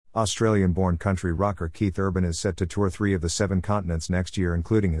Australian-born country rocker Keith Urban is set to tour 3 of the 7 continents next year,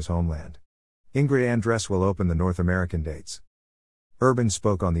 including his homeland. Ingrid Andress will open the North American dates. Urban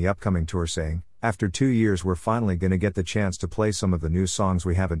spoke on the upcoming tour saying, "After 2 years we're finally gonna get the chance to play some of the new songs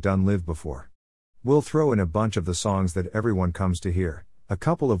we haven't done live before. We'll throw in a bunch of the songs that everyone comes to hear, a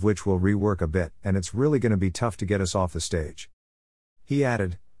couple of which we'll rework a bit, and it's really gonna be tough to get us off the stage." He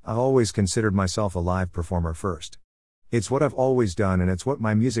added, "I always considered myself a live performer first. It's what I've always done and it's what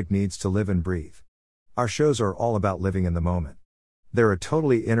my music needs to live and breathe. Our shows are all about living in the moment. They're a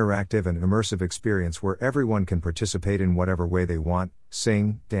totally interactive and immersive experience where everyone can participate in whatever way they want,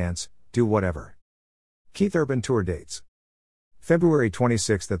 sing, dance, do whatever." Keith Urban tour dates. February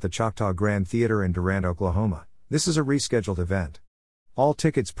 26th at the Choctaw Grand Theater in Durant, Oklahoma. This is a rescheduled event. All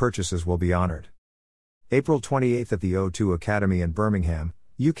tickets purchases will be honored. April 28th at the O2 Academy in Birmingham,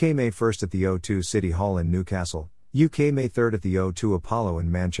 UK. May 1st at the O2 City Hall in Newcastle, UK. May 3rd at the O2 Apollo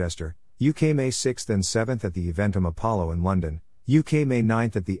in Manchester, UK. May 6th and 7th at the Eventum Apollo in London, UK. May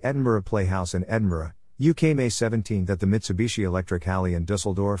 9th at the Edinburgh Playhouse in Edinburgh, UK. May 17th at the Mitsubishi Electric Halle in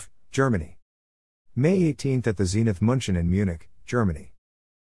Düsseldorf, Germany. May 18th at the Zenith München in Munich, Germany.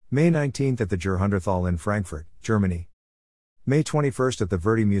 May 19th at the Jahrhunderthalle in Frankfurt, Germany. May 21st at the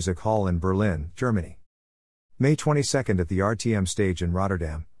Verdi Music Hall in Berlin, Germany. May 22nd at the RTM Stage in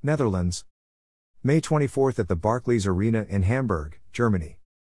Rotterdam, Netherlands. May 24th at the Barclays Arena in Hamburg, Germany.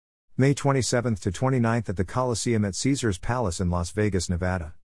 May 27th to 29th at the Coliseum at Caesars Palace in Las Vegas,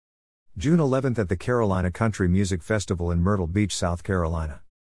 Nevada. June 11th at the Carolina Country Music Festival in Myrtle Beach, South Carolina.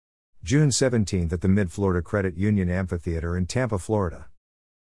 June 17th at the Mid-Florida Credit Union Amphitheater in Tampa, Florida.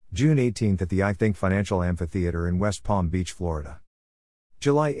 June 18th at the I Think Financial Amphitheater in West Palm Beach, Florida.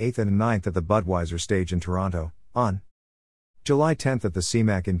 July 8th and 9th at the Budweiser Stage in Toronto, ON. July 10th at the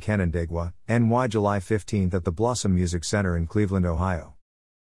CMAC in Canandaigua, NY. July 15th at the Blossom Music Center in Cleveland, Ohio.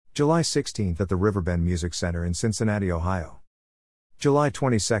 July 16th at the Riverbend Music Center in Cincinnati, Ohio. July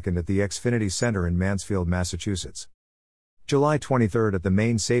 22nd at the Xfinity Center in Mansfield, Massachusetts. July 23rd at the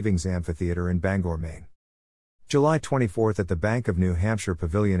Maine Savings Amphitheater in Bangor, Maine. July 24th at the Bank of New Hampshire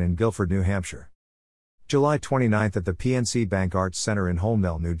Pavilion in Guilford, New Hampshire. July 29th at the PNC Bank Arts Center in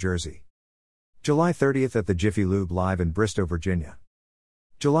Holmdel, New Jersey. July 30th at the Jiffy Lube Live in Bristow, Virginia.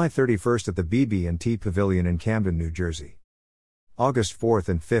 July 31st at the BB&T Pavilion in Camden, New Jersey. August 4th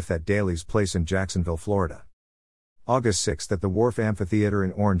and 5th at Daly's Place in Jacksonville, Florida. August 6th at the Wharf Amphitheater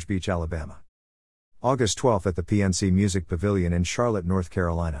in Orange Beach, Alabama. August 12th at the PNC Music Pavilion in Charlotte, North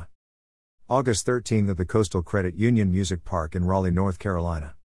Carolina. August 13th at the Coastal Credit Union Music Park in Raleigh, North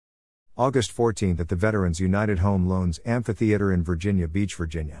Carolina. August 14th at the Veterans United Home Loans Amphitheater in Virginia Beach,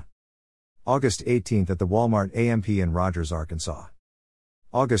 Virginia. August 18th at the Walmart AMP in Rogers, Arkansas.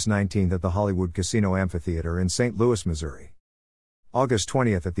 August 19th at the Hollywood Casino Amphitheater in St. Louis, Missouri. August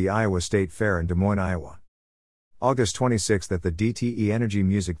 20th at the Iowa State Fair in Des Moines, Iowa. August 26th at the DTE Energy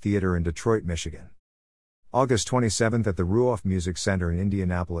Music Theater in Detroit, Michigan. August 27th at the Ruoff Music Center in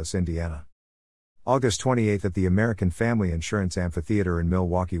Indianapolis, Indiana. August 28th at the American Family Insurance Amphitheater in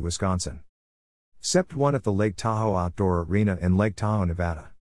Milwaukee, Wisconsin. Sept 1 at the Lake Tahoe Outdoor Arena in Lake Tahoe,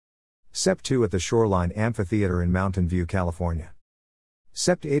 Nevada. Sept 2 at the Shoreline Amphitheater in Mountain View, California.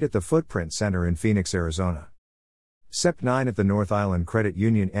 Sept 8 at the Footprint Center in Phoenix, Arizona. Sept 9 at the North Island Credit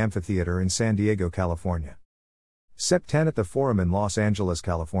Union Amphitheater in San Diego, California. Sept 10 at the Forum in Los Angeles,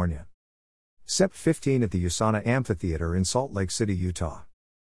 California. Sept 15 at the USANA Amphitheater in Salt Lake City, Utah.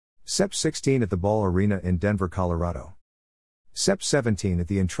 Sept 16 at the Ball Arena in Denver, Colorado. Sept 17 at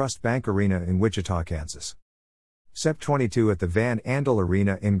the Entrust Bank Arena in Wichita, Kansas. Sept 22 at the Van Andel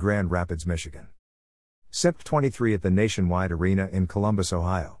Arena in Grand Rapids, Michigan. Sept 23 at the Nationwide Arena in Columbus,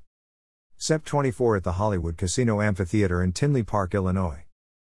 Ohio. Sept 24 at the Hollywood Casino Amphitheater in Tinley Park, Illinois.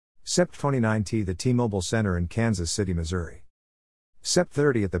 Sept 29 at the T-Mobile Center in Kansas City, Missouri. Sept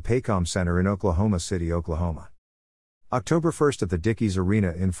 30 at the Paycom Center in Oklahoma City, Oklahoma. October 1st at the Dickies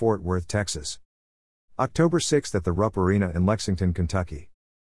Arena in Fort Worth, Texas. October 6th at the Rupp Arena in Lexington, Kentucky.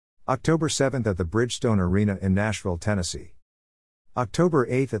 October 7th at the Bridgestone Arena in Nashville, Tennessee. October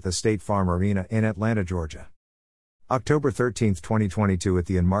 8th at the State Farm Arena in Atlanta, Georgia. October 13th, 2022 at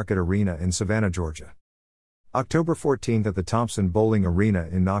the Enmarket Arena in Savannah, Georgia. October 14th at the Thompson Bowling Arena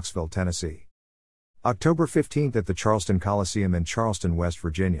in Knoxville, Tennessee. October 15th at the Charleston Coliseum in Charleston, West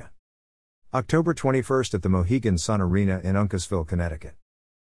Virginia. October 21st at the Mohegan Sun Arena in Uncasville, Connecticut.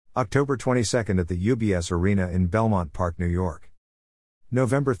 October 22nd at the UBS Arena in Belmont Park, New York.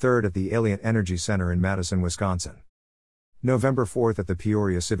 November 3rd at the Alliant Energy Center in Madison, Wisconsin. November 4th at the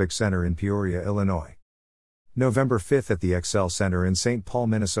Peoria Civic Center in Peoria, Illinois. November 5th at the Excel Center in St. Paul,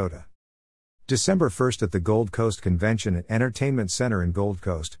 Minnesota. December 1st at the Gold Coast Convention and Entertainment Centre in Gold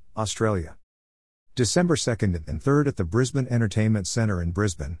Coast, Australia. December 2nd and 3rd at the Brisbane Entertainment Centre in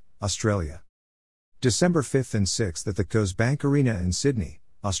Brisbane, Australia. December 5th and 6th at the Coase Bank Arena in Sydney,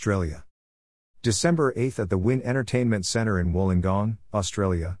 Australia. December 8th at the Wynn Entertainment Centre in Wollongong,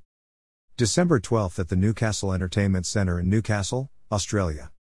 Australia. December 12th at the Newcastle Entertainment Centre in Newcastle,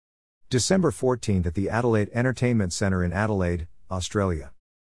 Australia. December 14th at the Adelaide Entertainment Centre in Adelaide, Australia.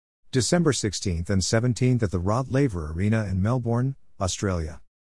 December 16th and 17th at the Rod Laver Arena in Melbourne, Australia.